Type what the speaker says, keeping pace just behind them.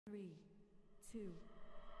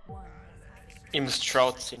Ihr müsst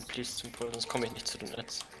Shroud ziehen, please, zum Pull, sonst komme ich nicht zu dem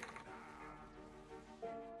Netz.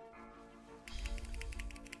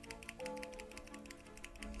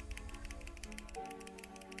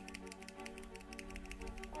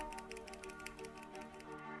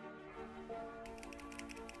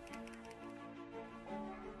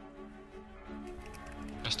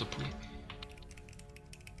 Erster Pool.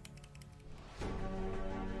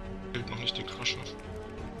 Fehlt noch nicht den Crush auf.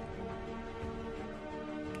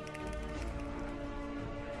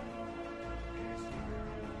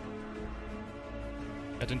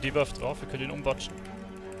 Er hat den Debuff drauf, wir können ihn umbotschen.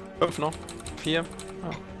 5 noch. 4.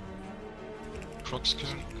 Ah. G.Skill.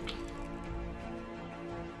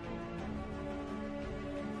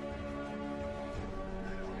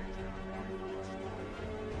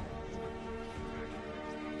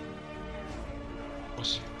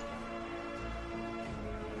 Was?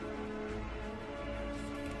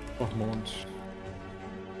 Ach, Mond.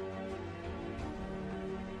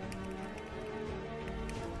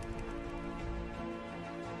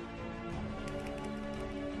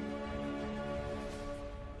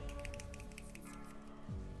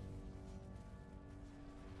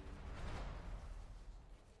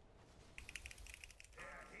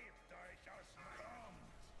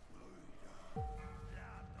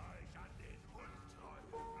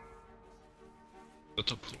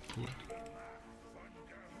 Dritter Pool.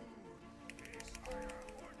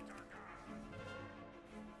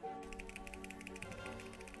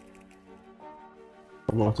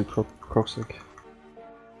 Haben wir noch die Crocs weg.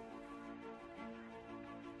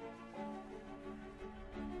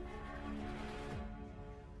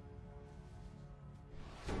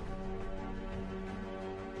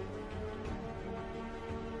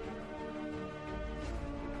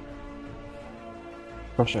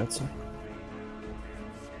 Verschätze.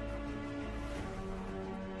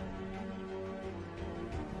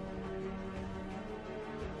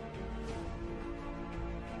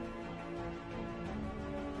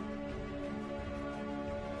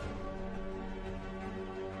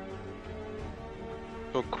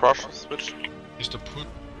 So, Crush Switch. Nächster Pool.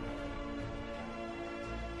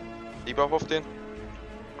 Lieber auf den.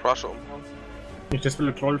 Crush umhauen. Nicht das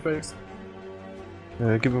viele Trollface.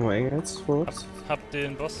 Gib mir mal eng jetzt vorwärts. Hab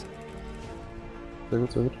den Boss. Sehr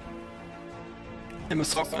gut, sehr gut. Ihr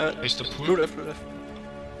müsst drauf, Nächster Pool. Blut F.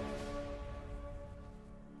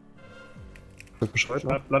 Wird Bescheid,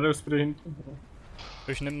 ne? Blatt ist bitte hinten.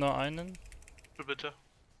 Ich nehm nur einen. Bitte.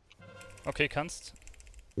 Okay, kannst.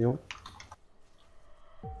 Jo.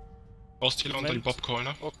 Brauchst Telar unter die Moment. Bobcall,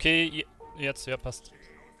 ne? Okay, jetzt, ja, passt.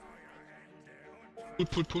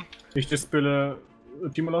 Pool. Nicht das Bille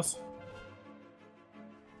Timolas.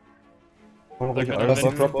 Komm ruhig Sag mir alles dann,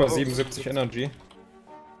 an. wenn- Drop bei 77 Energy.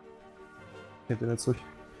 Geht den jetzt durch.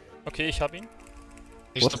 Okay, ich hab ihn.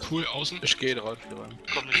 Nächster Pool außen. Ich gehe drauf hier rein.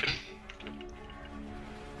 Komm nicht hin.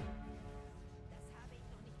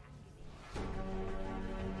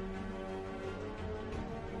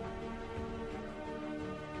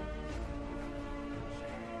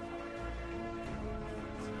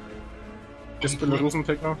 Das Bille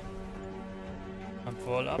Rosentegner. Am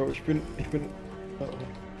Wall ab. Oh, ich bin.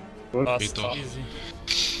 Passt, Geht doch. easy.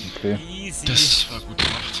 Okay. Easy. Das war gut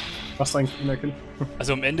gemacht. Was ein cleaner Kill.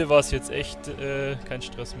 Also am Ende war es jetzt echt kein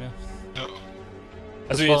Stress mehr. Ja.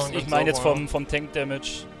 Also Das war jetzt, ein ich ganz meine jetzt sauberer. vom Tank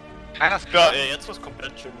Damage. Ja, jetzt war's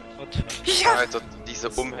komplett schön. Alter, diese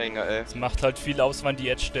Umhänge, ey. Es macht halt viel aus, wann die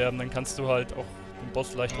Edge sterben, dann kannst du halt auch den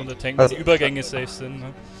Boss leicht runtertanken, Also- wenn die Übergänge safe sind.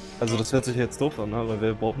 Ne? Also, das hört sich jetzt doof an, ne? Weil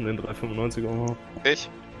wir brauchen den 395er auch noch. Ich?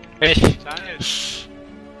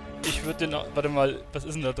 Ich würde den, warte mal, was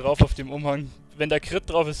ist denn da drauf auf dem Umhang? Wenn da Crit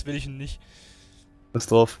drauf ist, will ich ihn nicht.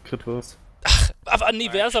 Ist drauf, Crit first. Aber nee,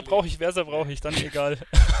 Versa brauche ich, dann egal.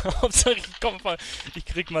 Hauptsache ich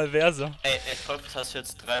krieg mal Versa. Ey, hast du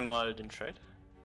jetzt dreimal den Trade?